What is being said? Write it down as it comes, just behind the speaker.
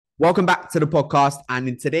Welcome back to the podcast. And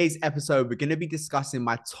in today's episode, we're going to be discussing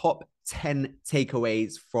my top 10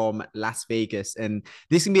 takeaways from Las Vegas. And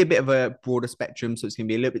this can be a bit of a broader spectrum. So it's going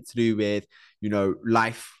to be a little bit to do with,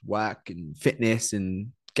 life, work, and fitness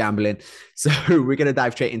and gambling. So we're going to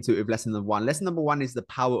dive straight into it with lesson number one. Lesson number one is the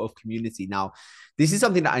power of community. Now, this is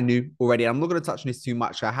something that I knew already. I'm not going to touch on this too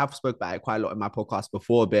much. I have spoke about it quite a lot in my podcast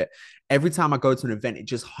before, but every time I go to an event, it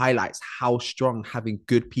just highlights how strong having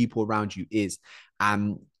good people around you is. I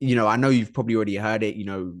know you've probably already heard it.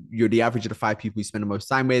 You're the average of the five people you spend the most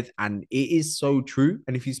time with, and it is so true.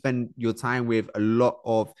 And if you spend your time with a lot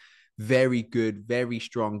of very good, very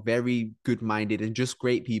strong, very good-minded, and just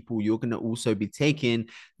great people, you're going to also be taking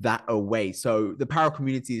that away. So the power of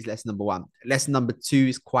community is lesson number one. Lesson number two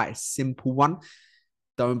is quite a simple one.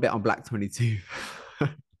 Don't bet on Black 22.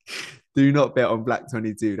 Do not bet on Black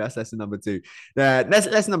 22. That's lesson number two.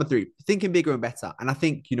 Lesson number three, thinking bigger and better. And I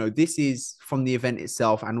think, this is from the event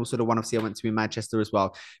itself and also the one obviously I went to in Manchester as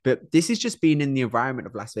well. But this is just being in the environment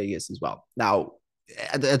of Las Vegas as well. Now,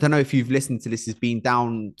 I don't know if you've listened to this, has been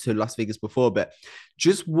down to Las Vegas before, but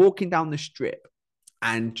just walking down the strip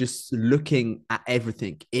and just looking at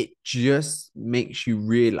everything, it just makes you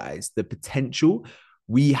realize the potential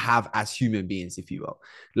we have as human beings, if you will.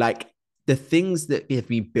 Like, the things that have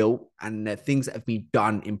been built and the things that have been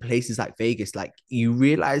done in places like Vegas, like you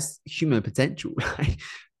realize human potential.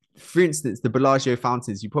 For instance, the Bellagio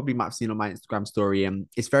fountains, you probably might have seen on my Instagram story. And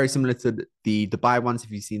it's very similar to the Dubai ones,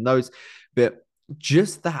 if you've seen those. But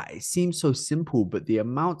just that, it seems so simple, but the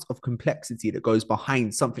amount of complexity that goes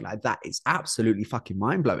behind something like that is absolutely fucking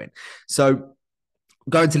mind-blowing. So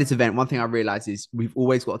going to this event, one thing I realized is we've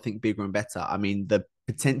always got to think bigger and better. I mean, the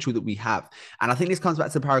potential that we have. And I think this comes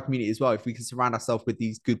back to the power community as well. If we can surround ourselves with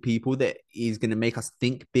these good people, that is going to make us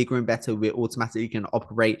think bigger and better, we're automatically going to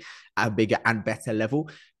operate at a bigger and better level.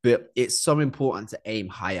 But it's so important to aim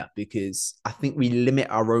higher because I think we limit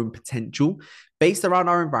our own potential based around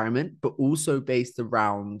our environment, but also based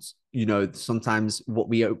around, sometimes what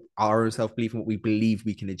we are, our own self-belief and what we believe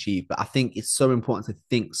we can achieve. But I think it's so important to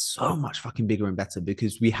think so much fucking bigger and better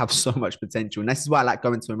because we have so much potential. And this is why I like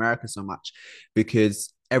going to America so much,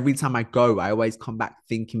 because every time I go, I always come back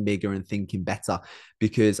thinking bigger and thinking better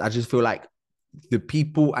because I just feel like the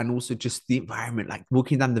people and also just the environment, like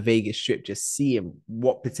walking down the Vegas Strip, just seeing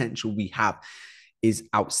what potential we have is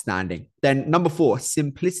outstanding. Then number four,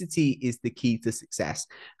 simplicity is the key to success.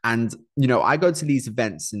 And, I go to these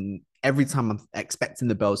events and every time I'm expecting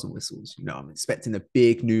the bells and whistles, I'm expecting a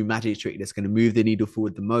big new magic trick that's going to move the needle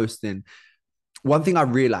forward the most. And one thing I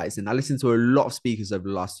realized, and I listened to a lot of speakers over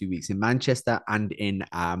the last 2 weeks in Manchester and in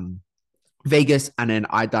Vegas, and then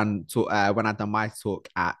when I done my talk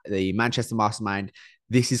at the Manchester Mastermind,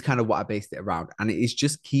 this is kind of what I based it around. And it is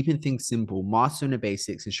just keeping things simple, mastering the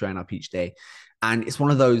basics and showing up each day. And it's one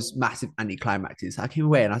of those massive anticlimaxes. I came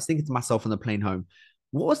away and I was thinking to myself on the plane home,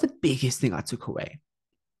 what was the biggest thing I took away?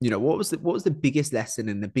 What was the biggest lesson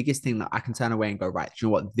and the biggest thing that I can turn away and go, right, you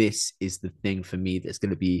know what? This is the thing for me that's going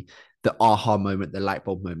to be the aha moment, the light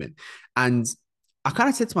bulb moment. And I kind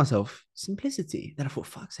of said to myself, simplicity. Then I thought,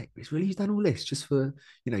 fuck's sake, Chris, really? You've done all this just for,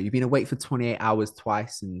 you've been awake for 28 hours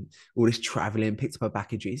twice and all this traveling, picked up a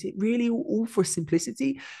back injury. Is it really all for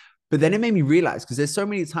simplicity? But then it made me realize, because there's so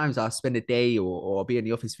many times I'll spend a day or I'll be in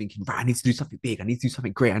the office thinking, right, I need to do something big. I need to do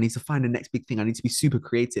something great. I need to find the next big thing. I need to be super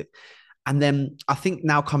creative. And then I think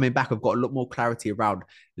now coming back, I've got a lot more clarity around,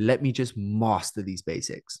 let me just master these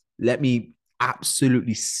basics. Let me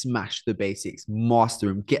absolutely smash the basics, master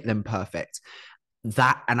them, get them perfect. If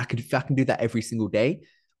I can do that every single day,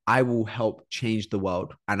 I will help change the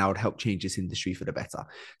world and I would help change this industry for the better.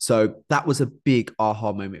 So that was a big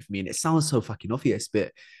aha moment for me. And it sounds so fucking obvious,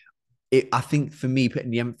 but I think for me,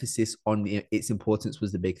 putting the emphasis on its importance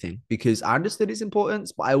was the big thing because I understood its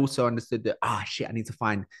importance, but I also understood that, shit, I need to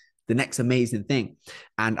find the next amazing thing.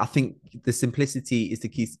 And I think the simplicity is the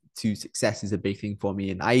key to success is a big thing for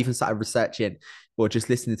me. And I even started researching or just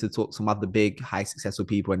listening to talk some other big, high successful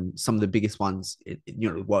people and some of the biggest ones,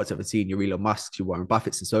 the world's ever seen, your Elon Musk, your Warren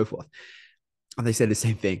Buffett's and so forth. And they said the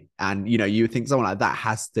same thing. And, you would think someone like that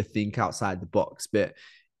has to think outside the box, but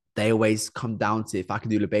they always come down to, if I can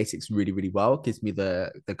do the basics really, really well, it gives me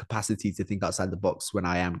the capacity to think outside the box when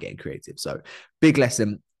I am getting creative. So big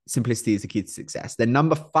lesson, simplicity is the key to success. Then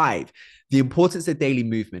number five, the importance of daily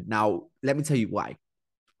movement. Now, let me tell you why.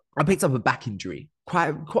 I picked up a back injury, quite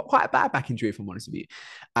a bad back injury, if I'm honest with you.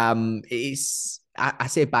 I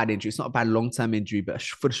say a bad injury. It's not a bad long-term injury, but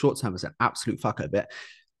for the short term, it's an absolute fucker. But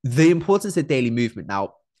the importance of daily movement.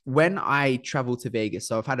 Now, when I traveled to Vegas,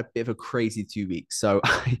 so I've had a bit of a crazy 2 weeks. So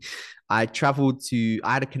I traveled to,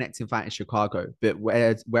 I had a connecting flight in Chicago, but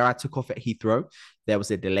where I took off at Heathrow, there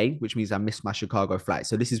was a delay, which means I missed my Chicago flight.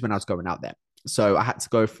 So this is when I was going out there. So I had to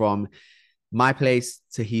go from my place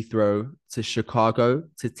to Heathrow to Chicago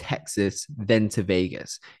to Texas, then to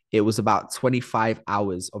Vegas. It was about 25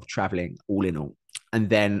 hours of traveling all in all. And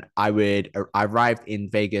then I arrived in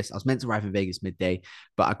Vegas. I was meant to arrive in Vegas midday,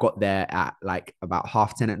 but I got there at like about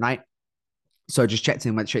 10:30 at night. So I just checked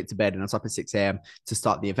in, went straight to bed, and I was up at 6 a.m. to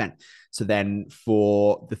start the event. So then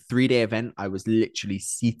for the 3 day event, I was literally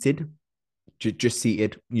seated, just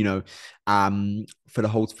seated, for the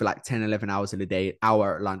whole, for like 10, 11 hours in a day,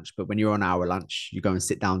 hour at lunch. But when you're on hour lunch, you go and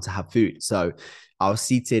sit down to have food. So I was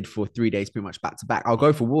seated for 3 days, pretty much back to back. I'll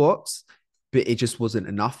go for walks, but it just wasn't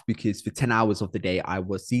enough because for 10 hours of the day, I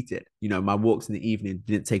was seated. My walks in the evening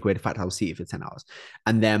didn't take away the fact I was seated for 10 hours.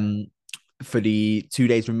 And then for the 2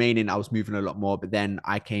 days remaining, I was moving a lot more. But then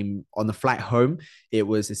I came on the flight home. It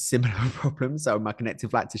was a similar problem. So my connecting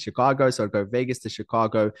flight to Chicago. So I'd go Vegas to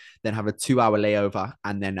Chicago, then have a 2 hour layover,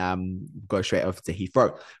 and then go straight over to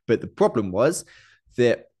Heathrow. But the problem was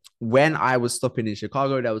that when I was stopping in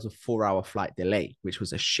Chicago, there was a 4 hour flight delay, which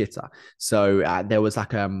was a shitter. So there was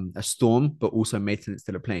like a storm, but also maintenance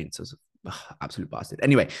to the plane. So it was absolute bastard.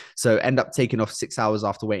 Anyway, so end up taking off 6 hours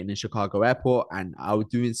after waiting in Chicago airport, and I was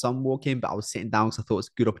doing some walking, but I was sitting down because I thought it was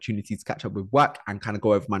a good opportunity to catch up with work and kind of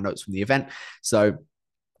go over my notes from the event. So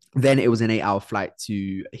then it was an 8 hour flight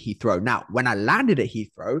to Heathrow. Now, when I landed at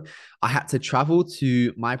Heathrow, I had to travel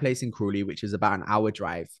to my place in Crawley, which is about an hour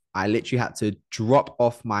drive. I literally had to drop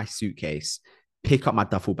off my suitcase, pick up my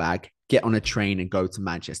duffel bag, get on a train and go to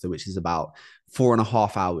Manchester, which is about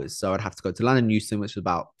 4.5 hours. So I'd have to go to London Euston, which was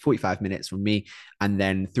about 45 minutes from me, and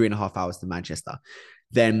then 3.5 hours to Manchester.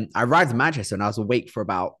 Then I arrived in Manchester and I was awake for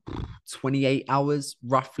about 28 hours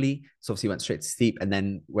roughly. So obviously went straight to sleep and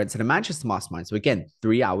then went to the Manchester Mastermind. So again,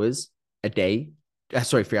 3 hours a day.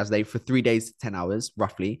 3 hours a day for 3 days, 10 hours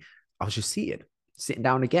roughly. I was just sitting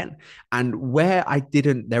down again. And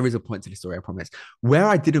there is a point to the story, I promise, where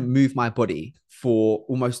I didn't move my body for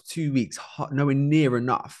almost 2 weeks, nowhere near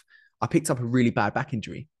enough, I picked up a really bad back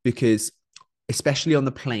injury because especially on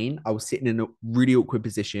the plane, I was sitting in a really awkward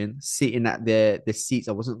position, sitting at the seats.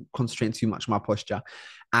 I wasn't concentrating too much on my posture.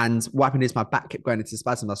 And what happened is my back kept going into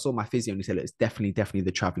spasms. I saw my physio and he said, look, it's definitely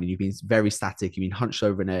the traveling. You've been very static. You've been hunched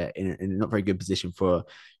over in a not very good position for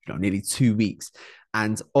nearly 2 weeks.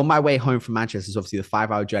 And on my way home from Manchester, is obviously the 5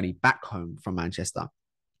 hour journey back home from Manchester.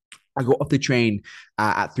 I got off the train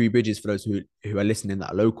at Three Bridges for those who are listening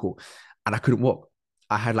that are local, and I couldn't walk.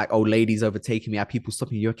 I had like old ladies overtaking me. I had people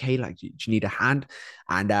stopping me. You okay? Like, do you need a hand?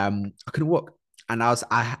 And I couldn't walk. And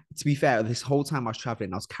to be fair, this whole time I was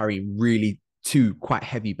traveling, I was carrying really two quite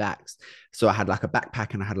heavy bags. So I had like a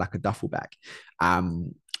backpack and I had like a duffel bag.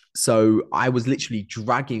 So I was literally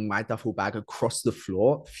dragging my duffel bag across the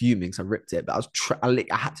floor, fuming. So I ripped it, but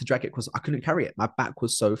I had to drag it because I couldn't carry it. My back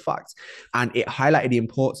was so fucked. And it highlighted the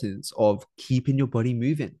importance of keeping your body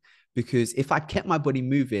moving. Because if I kept my body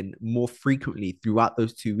moving more frequently throughout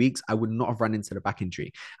those 2 weeks, I would not have run into the back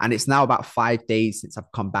injury. And it's now about 5 days since I've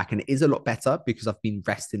come back. And it is a lot better because I've been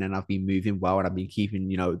resting and I've been moving well and I've been keeping,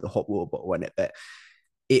 the hot water bottle in it. But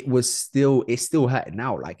it's still hurting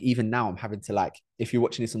now. Like even now I'm having to, like, if you're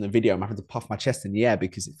watching this on the video, I'm having to puff my chest in the air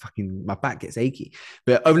because my back gets achy.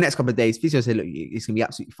 But over the next couple of days, physio said, look, it's gonna be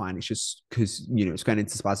absolutely fine. It's just because, it's going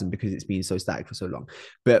into spasm because it's been so static for so long.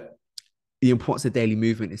 But the importance of daily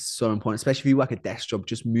movement is so important, especially if you work a desk job.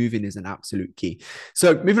 Just moving is an absolute key.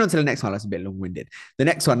 So moving on to the next one, that's a bit long-winded. The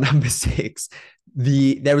next one, number 6,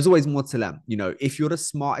 there is always more to learn. If you're the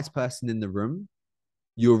smartest person in the room,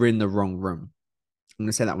 you're in the wrong room. I'm going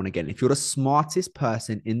to say that one again. If you're the smartest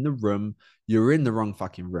person in the room, you're in the wrong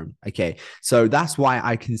fucking room. Okay. So that's why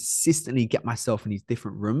I consistently get myself in these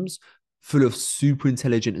different rooms full of super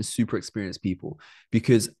intelligent and super experienced people,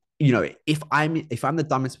 because if I'm the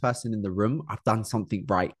dumbest person in the room, I've done something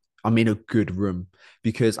right. I'm in a good room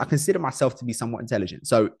because I consider myself to be somewhat intelligent.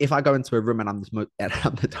 So if I go into a room and I'm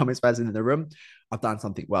the dumbest person in the room, I've done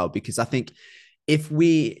something well. Because I think if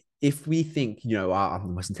we think, I'm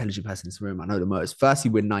the most intelligent person in this room, I know the most,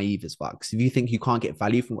 firstly, we're naive as fuck. Because if you think you can't get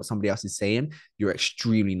value from what somebody else is saying, you're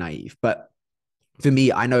extremely naive. But for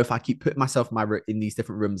me, I know if I keep putting myself in these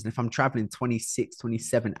different rooms, and if I'm traveling 26,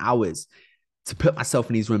 27 hours to put myself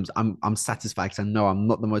in these rooms, I'm satisfied because I know I'm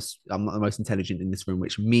not the most intelligent in this room,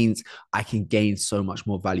 which means I can gain so much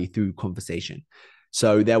more value through conversation.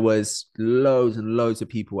 So there was loads and loads of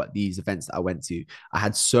people at these events that I went to. I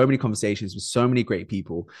had so many conversations with so many great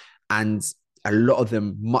people, and a lot of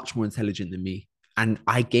them much more intelligent than me. And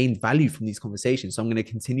I gained value from these conversations. So I'm going to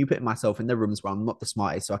continue putting myself in the rooms where I'm not the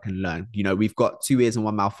smartest so I can learn. You know, we've got 2 ears and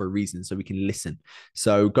 1 mouth for a reason, so we can listen.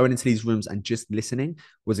 So going into these rooms and just listening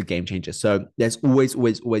was a game changer. So there's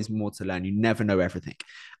always more to learn. You never know everything.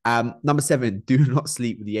 Number 7, do not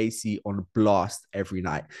sleep with the AC on blast every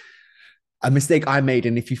night. A mistake I made,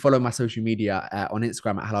 and if you follow my social media on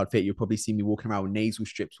Instagram at Halal Fit, you'll probably see me walking around with nasal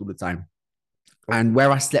strips all the time. And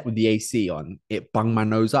where I slept with the AC on, it bunged my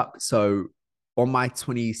nose up. So on my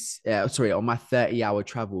on my 30-hour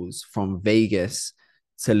travels from Vegas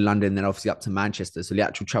to London, then obviously up to Manchester. So the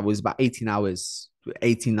actual travel is about 18 hours,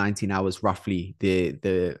 18, 19 hours roughly,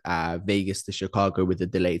 the Vegas to Chicago with the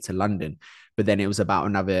delay to London. But then it was about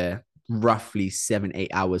another roughly 7,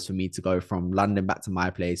 8 hours for me to go from London back to my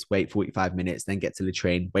place, wait 45 minutes, then get to the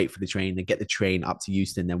train, wait for the train, then get the train up to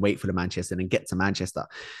Euston, then wait for the Manchester, then get to Manchester.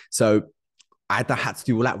 So I had to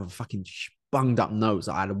do all that with a fucking bunged up nose.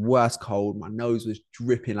 I had a worse cold. My nose was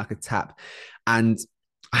dripping like a tap. And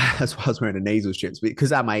that's why I was wearing the nasal strips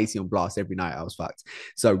because I had my AC on blast every night. I was fucked.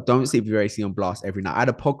 So don't sleep with your AC on blast every night. I had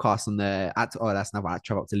a podcast on that's now I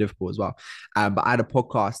travel up to Liverpool as well. But I had a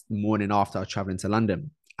podcast the morning after I was traveling to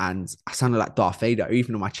London. And I sounded like Darth Vader.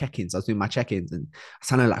 Even on my check-ins, I was doing my check-ins and I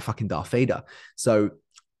sounded like fucking Darth Vader. So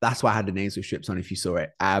that's why I had the nasal strips on if you saw it.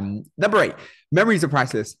 Number 8, memories are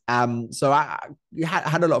priceless. So I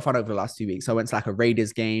had a lot of fun over the last 2 weeks. I went to like a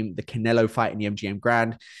Raiders game, the Canelo fight in the MGM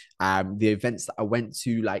Grand, the events that I went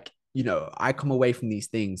to, like, you know, I come away from these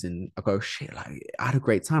things and I go, shit, like I had a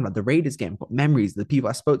great time. Like the Raiders game, I've got memories, the people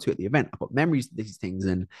I spoke to at the event, I've got memories of these things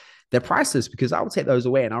and they're priceless because I will take those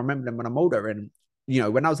away and I'll remember them when I'm older. And you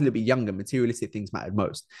know, when I was a little bit younger, materialistic things mattered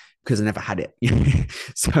most because I never had it.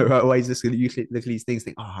 So I always just usually look at these things,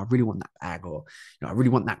 think, oh, I really want that bag, or you know, I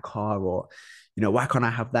really want that car, or you know, why can't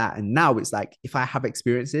I have that? And now it's like, if I have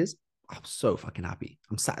experiences, I'm so fucking happy.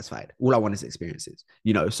 I'm satisfied. All I want is experiences,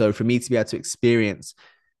 you know. So for me to be able to experience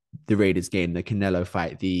the Raiders game, the Canelo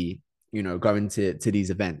fight, the you know, going to these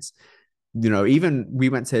events. You know, even we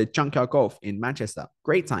went to Junkyard Golf in Manchester.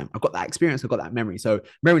 Great time. I got that experience. I got that memory. So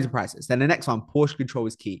memories and prices. Then the next one, portion control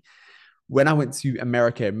is key. When I went to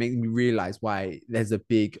America, it made me realize why there's a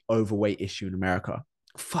big overweight issue in America.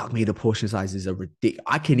 Fuck me, the portion sizes are ridiculous.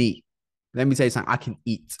 I can eat. Let me tell you something. I can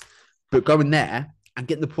eat. But going there and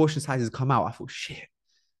getting the portion sizes come out, I thought, shit.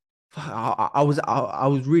 I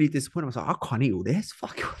was really disappointed. I was like, I can't eat all this.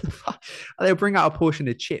 Fuck, what the fuck? And they'll bring out a portion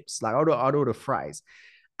of chips. Like I'd order fries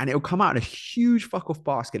and it'll come out in a huge fuck off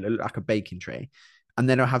basket that look like a baking tray. And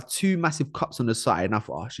then I'll have 2 massive cups on the side. And I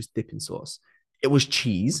thought, oh, it's just dipping sauce. It was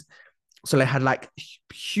cheese. So they had like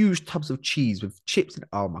huge tubs of cheese with chips.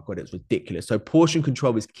 Oh my God, it was ridiculous. So portion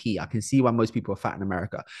control is key. I can see why most people are fat in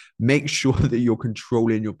America. Make sure that you're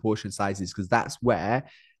controlling your portion sizes because that's where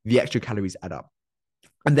the extra calories add up.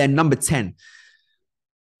 And then number 10,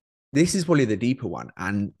 this is probably the deeper one.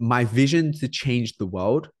 And my vision to change the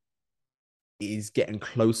world is getting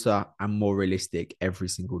closer and more realistic every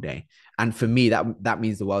single day. And for me, that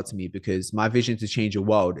means the world to me because my vision to change the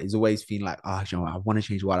world is always feeling like, oh, you know, I want to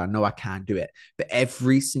change the world. I know I can do it. But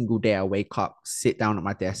every single day I wake up, sit down at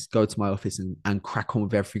my desk, go to my office and crack on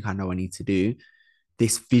with everything I know I need to do.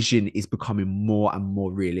 This vision is becoming more and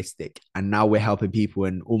more realistic. And now we're helping people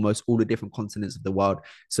in almost all the different continents of the world.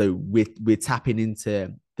 So we're tapping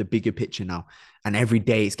into the bigger picture now. And every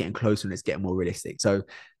day it's getting closer and it's getting more realistic. So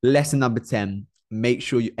lesson number 10, make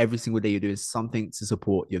sure every single day you're doing something to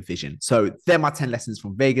support your vision. So they're my 10 lessons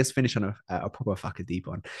from Vegas. Finish on a proper fucking deep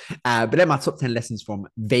one. But they're my top 10 lessons from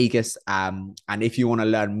Vegas. And if you want to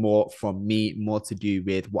learn more from me, more to do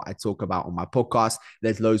with what I talk about on my podcast,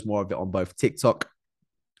 there's loads more of it on both TikTok,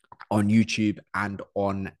 on YouTube and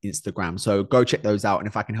on Instagram. So go check those out. And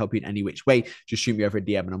if I can help you in any which way, just shoot me over a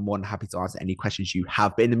DM and I'm more than happy to answer any questions you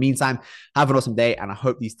have. But in the meantime, have an awesome day. And I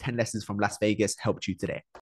hope these 10 lessons from Las Vegas helped you today.